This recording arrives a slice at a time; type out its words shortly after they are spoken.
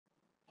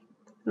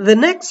The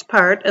next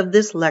part of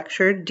this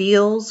lecture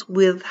deals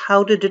with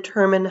how to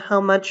determine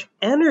how much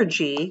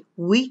energy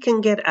we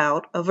can get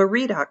out of a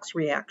redox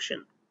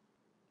reaction.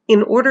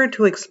 In order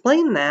to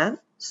explain that,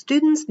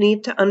 students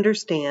need to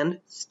understand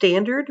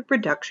standard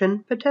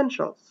reduction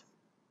potentials.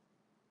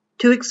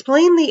 To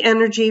explain the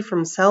energy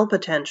from cell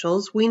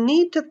potentials, we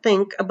need to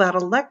think about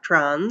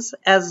electrons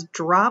as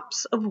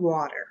drops of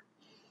water.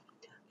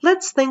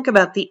 Let's think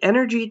about the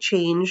energy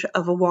change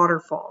of a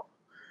waterfall.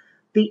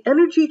 The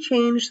energy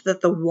change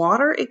that the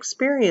water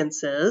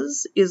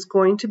experiences is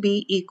going to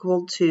be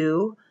equal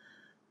to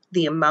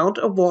the amount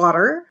of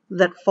water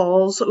that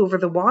falls over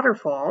the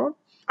waterfall.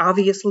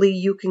 Obviously,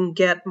 you can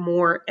get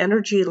more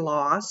energy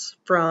loss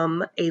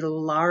from a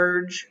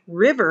large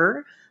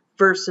river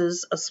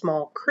versus a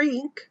small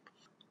creek.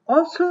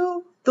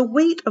 Also, the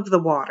weight of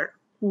the water.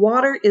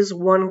 Water is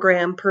 1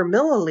 gram per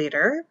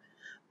milliliter,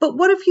 but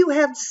what if you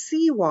had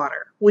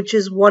seawater, which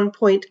is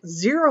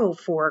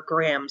 1.04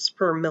 grams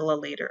per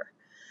milliliter?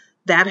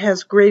 That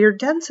has greater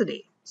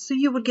density, so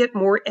you would get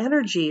more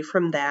energy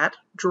from that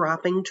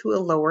dropping to a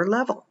lower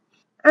level.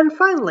 And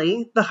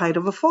finally, the height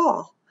of a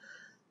fall.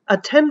 A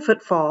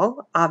 10-foot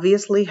fall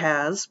obviously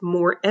has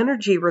more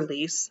energy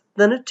release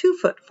than a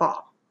 2-foot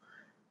fall.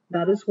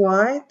 That is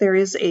why there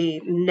is a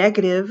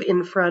negative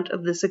in front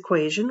of this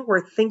equation.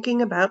 We're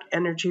thinking about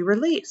energy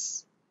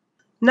release.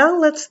 Now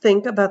let's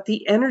think about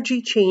the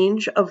energy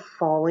change of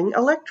falling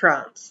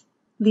electrons.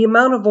 The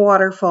amount of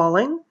water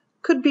falling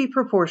could be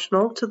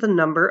proportional to the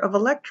number of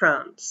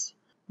electrons.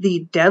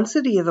 The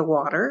density of the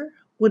water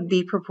would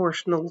be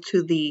proportional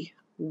to the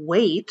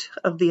weight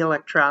of the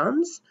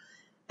electrons,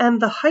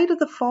 and the height of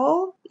the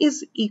fall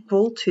is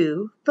equal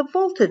to the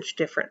voltage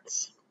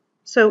difference.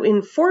 So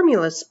in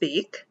formula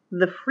speak,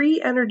 the free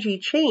energy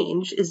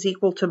change is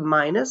equal to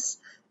minus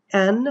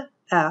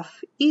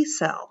NF E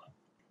cell.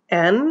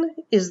 N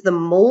is the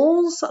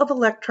moles of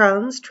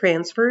electrons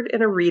transferred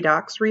in a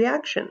redox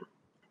reaction.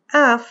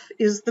 F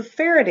is the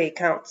Faraday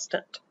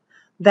constant.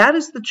 That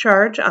is the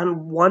charge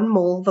on 1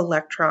 mole of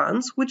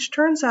electrons, which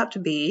turns out to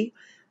be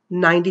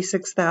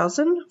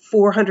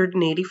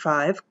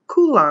 96,485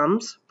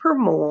 coulombs per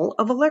mole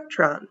of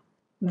electron.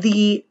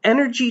 The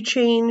energy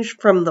change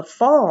from the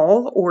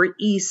fall, or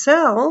E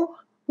cell,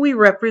 we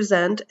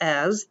represent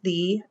as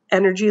the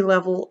energy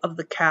level of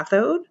the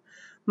cathode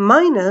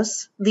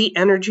minus the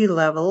energy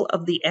level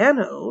of the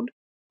anode,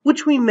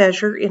 which we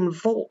measure in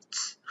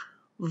volts.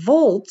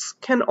 Volts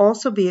can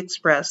also be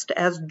expressed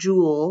as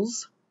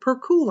joules per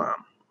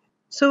coulomb.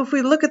 So if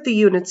we look at the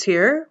units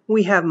here,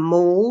 we have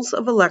moles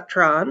of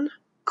electron,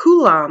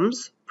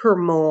 coulombs per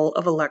mole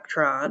of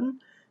electron,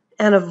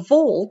 and a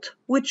volt,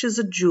 which is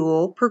a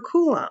joule per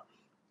coulomb.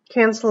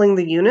 Canceling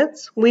the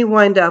units, we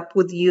wind up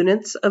with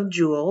units of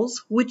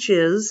joules, which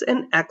is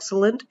an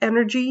excellent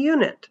energy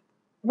unit.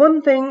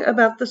 One thing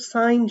about the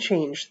sign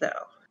change,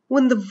 though.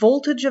 When the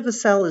voltage of a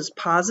cell is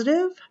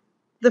positive,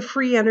 the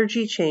free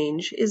energy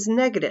change is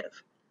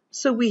negative,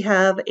 so we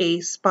have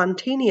a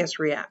spontaneous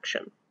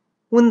reaction.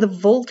 When the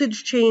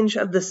voltage change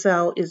of the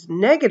cell is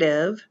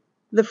negative,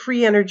 the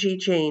free energy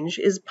change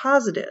is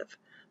positive,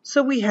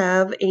 so we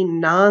have a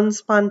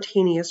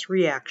non-spontaneous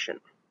reaction.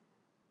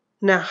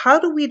 Now, how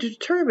do we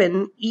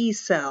determine E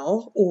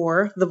cell,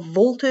 or the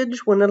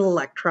voltage when an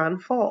electron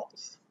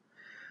falls?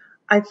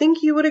 I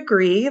think you would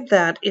agree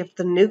that if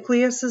the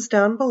nucleus is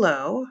down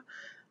below,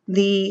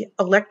 the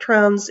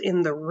electrons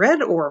in the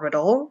red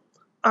orbital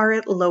are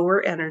at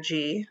lower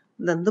energy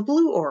than the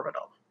blue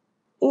orbital.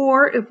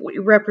 Or if we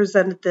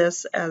represented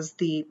this as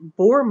the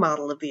Bohr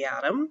model of the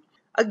atom,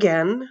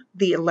 again,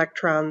 the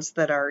electrons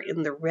that are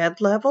in the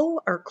red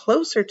level are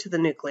closer to the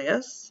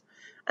nucleus,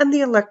 and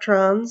the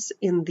electrons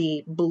in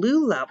the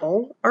blue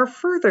level are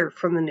further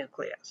from the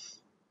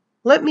nucleus.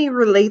 Let me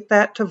relate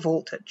that to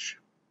voltage.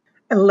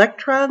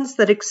 Electrons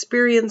that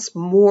experience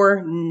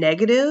more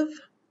negative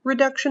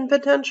reduction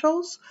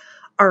potentials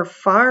are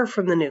far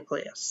from the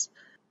nucleus.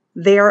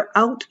 They are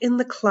out in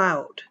the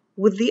cloud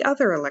with the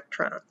other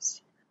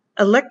electrons.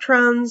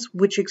 Electrons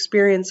which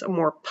experience a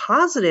more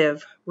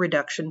positive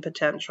reduction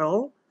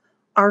potential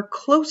are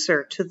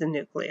closer to the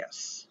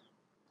nucleus.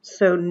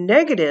 So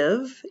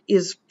negative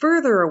is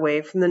further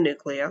away from the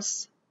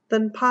nucleus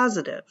than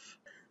positive,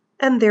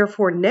 and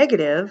therefore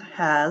negative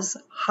has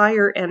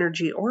higher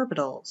energy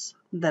orbitals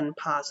than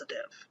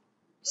positive.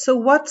 So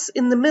what's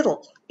in the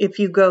middle if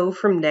you go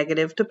from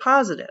negative to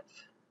positive?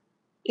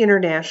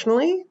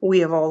 Internationally,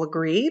 we have all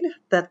agreed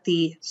that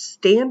the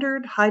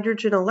standard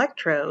hydrogen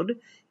electrode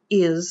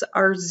is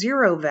our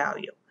zero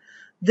value.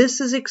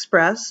 This is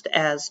expressed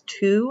as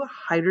 2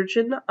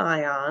 hydrogen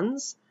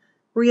ions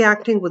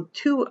reacting with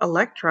 2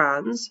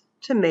 electrons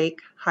to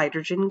make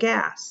hydrogen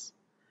gas.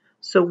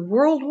 So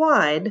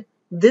worldwide,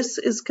 this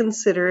is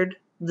considered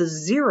the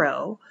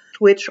zero,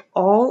 which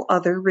all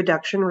other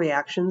reduction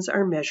reactions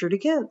are measured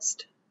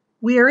against.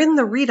 We are in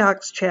the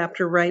redox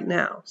chapter right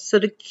now, so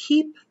to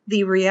keep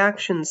the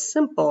reaction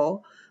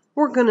simple,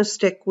 we're going to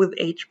stick with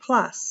H+.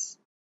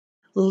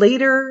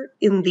 Later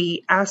in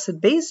the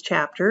acid-base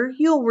chapter,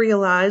 you'll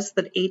realize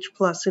that H+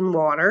 in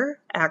water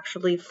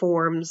actually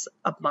forms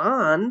a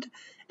bond,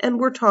 and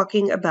we're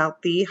talking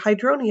about the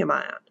hydronium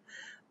ion.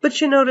 But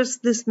you notice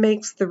this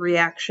makes the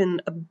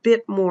reaction a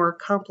bit more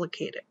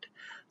complicated.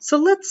 So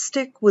let's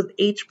stick with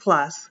H+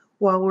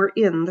 while we're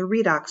in the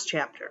redox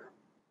chapter.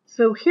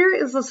 So here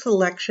is a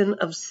selection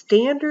of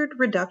standard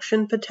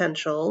reduction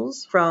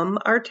potentials from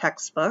our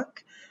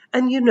textbook,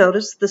 and you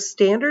notice the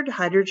standard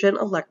hydrogen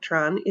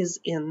electron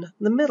is in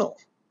the middle.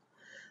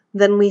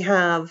 Then we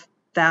have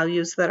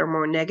values that are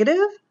more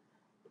negative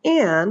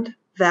and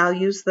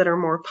values that are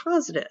more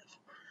positive.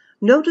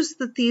 Notice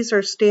that these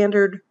are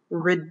standard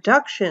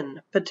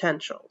reduction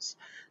potentials.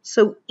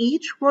 So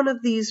each one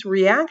of these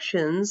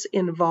reactions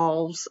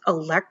involves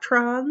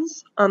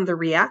electrons on the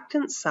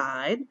reactant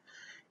side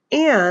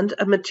and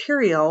a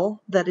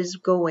material that is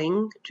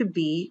going to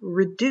be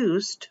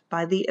reduced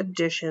by the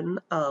addition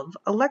of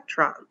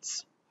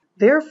electrons.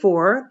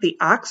 Therefore, the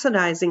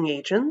oxidizing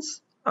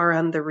agents are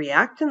on the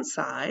reactant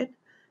side,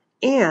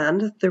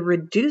 and the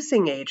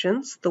reducing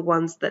agents, the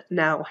ones that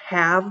now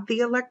have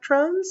the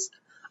electrons,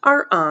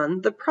 are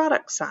on the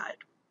product side.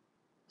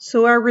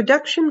 So our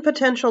reduction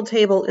potential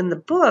table in the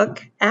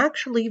book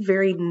actually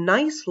very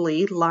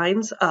nicely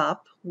lines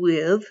up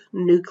with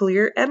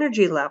nuclear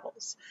energy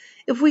levels.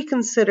 If we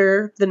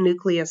consider the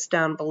nucleus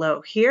down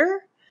below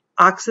here,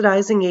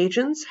 oxidizing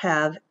agents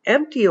have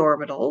empty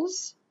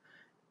orbitals,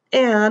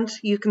 and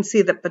you can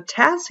see that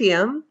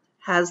potassium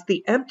has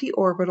the empty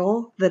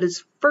orbital that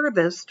is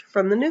furthest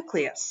from the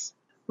nucleus.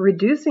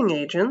 Reducing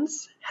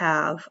agents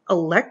have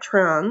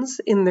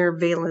electrons in their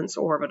valence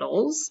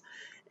orbitals,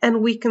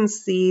 and we can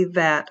see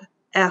that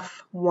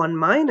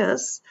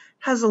F1-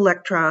 has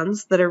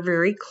electrons that are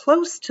very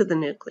close to the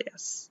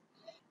nucleus.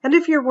 And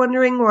if you're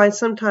wondering why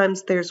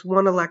sometimes there's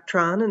one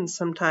electron and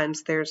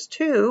sometimes there's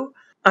two,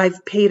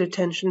 I've paid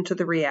attention to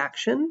the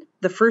reaction.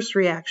 The first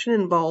reaction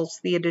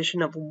involves the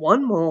addition of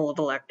 1 mole of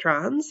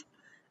electrons,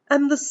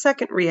 and the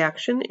second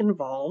reaction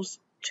involves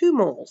 2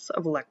 moles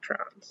of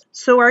electrons.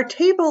 So our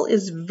table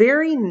is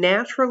very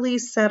naturally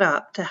set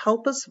up to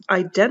help us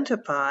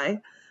identify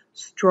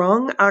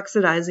strong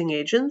oxidizing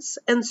agents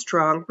and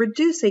strong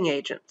reducing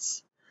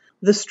agents.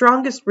 The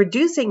strongest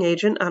reducing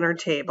agent on our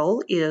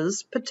table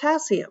is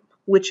potassium,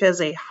 which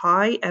has a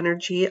high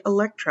energy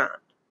electron.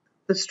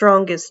 The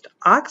strongest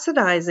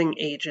oxidizing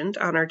agent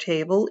on our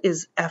table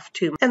is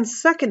F2, and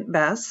second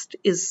best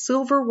is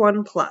silver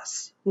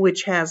 1+,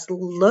 which has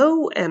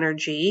low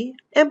energy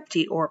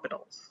empty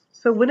orbitals.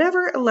 So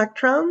whenever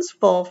electrons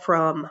fall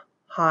from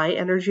high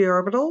energy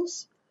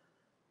orbitals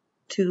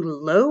to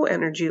low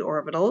energy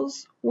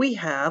orbitals, we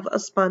have a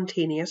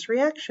spontaneous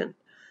reaction.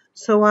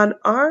 So on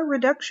our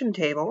reduction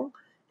table,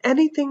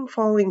 anything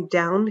falling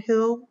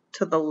downhill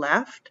to the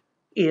left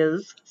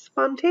is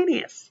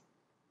spontaneous.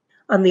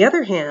 On the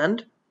other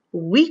hand,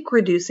 weak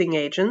reducing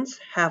agents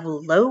have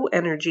low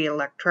energy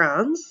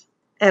electrons,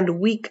 and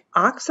weak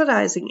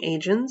oxidizing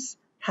agents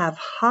have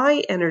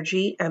high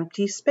energy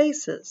empty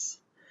spaces.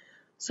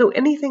 So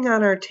anything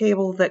on our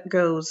table that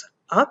goes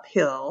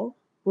uphill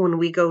when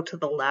we go to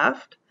the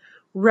left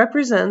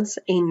represents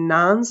a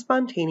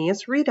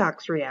non-spontaneous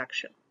redox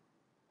reaction.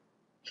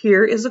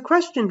 Here is a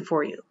question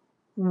for you.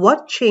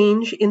 What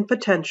change in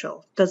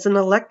potential does an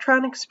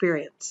electron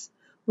experience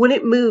when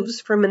it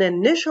moves from an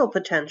initial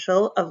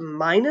potential of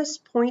minus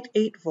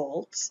 0.8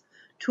 volts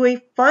to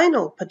a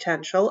final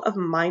potential of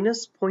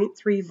minus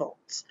 0.3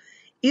 volts?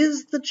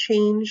 Is the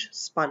change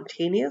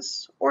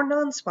spontaneous or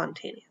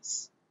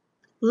non-spontaneous?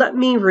 Let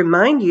me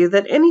remind you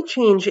that any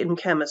change in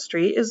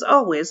chemistry is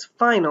always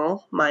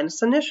final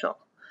minus initial.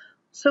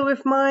 So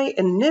if my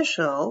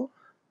initial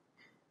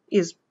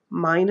is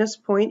minus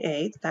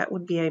 0.8, that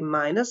would be a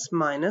minus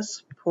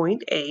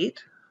 0.8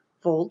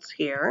 volts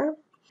here,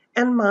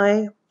 and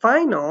my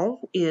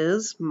final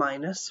is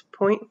minus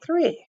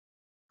 0.3.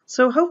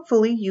 So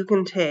hopefully you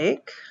can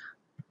take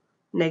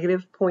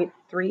negative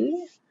 0.3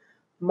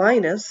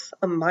 minus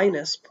a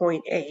minus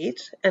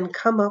 0.8 and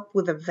come up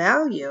with a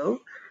value.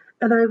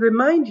 And I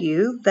remind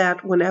you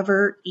that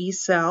whenever E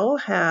cell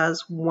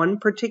has one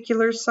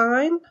particular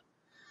sign,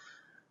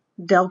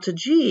 delta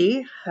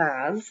G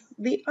has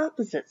the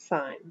opposite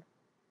sign.